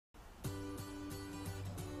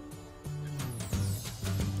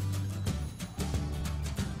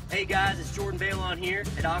Hey guys, it's Jordan Balon here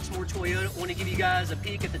at Oxmoor Toyota. I want to give you guys a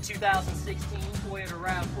peek at the 2016 Toyota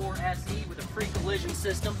RAV4 SE with a pre-collision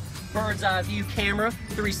system, bird's eye view camera,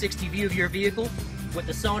 360 view of your vehicle with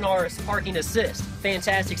the Sonar parking assist.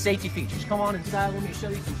 Fantastic safety features. Come on inside, let me show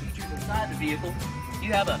you some features inside the vehicle.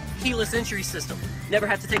 You have a keyless entry system. Never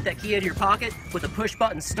have to take that key out of your pocket with a push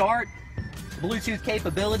button start. Bluetooth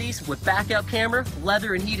capabilities with backup camera,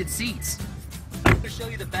 leather and heated seats. I'm going to show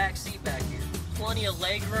you the back seat back here. Plenty of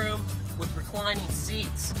leg room with reclining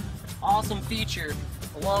seats. Awesome feature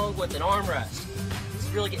along with an armrest.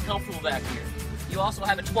 Just really get comfortable back here. You also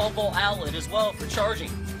have a 12-volt outlet as well for charging.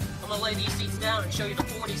 I'm going to lay these seats down and show you the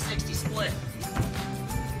 40-60 split.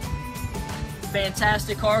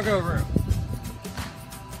 Fantastic cargo room.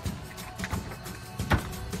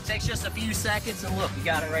 Takes just a few seconds and look, you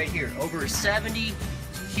got it right here. Over 70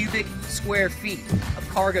 cubic square feet of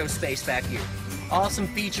cargo space back here. Awesome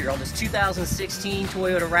feature on this 2016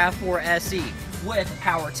 Toyota RAV4 SE with a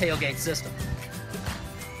power tailgate system.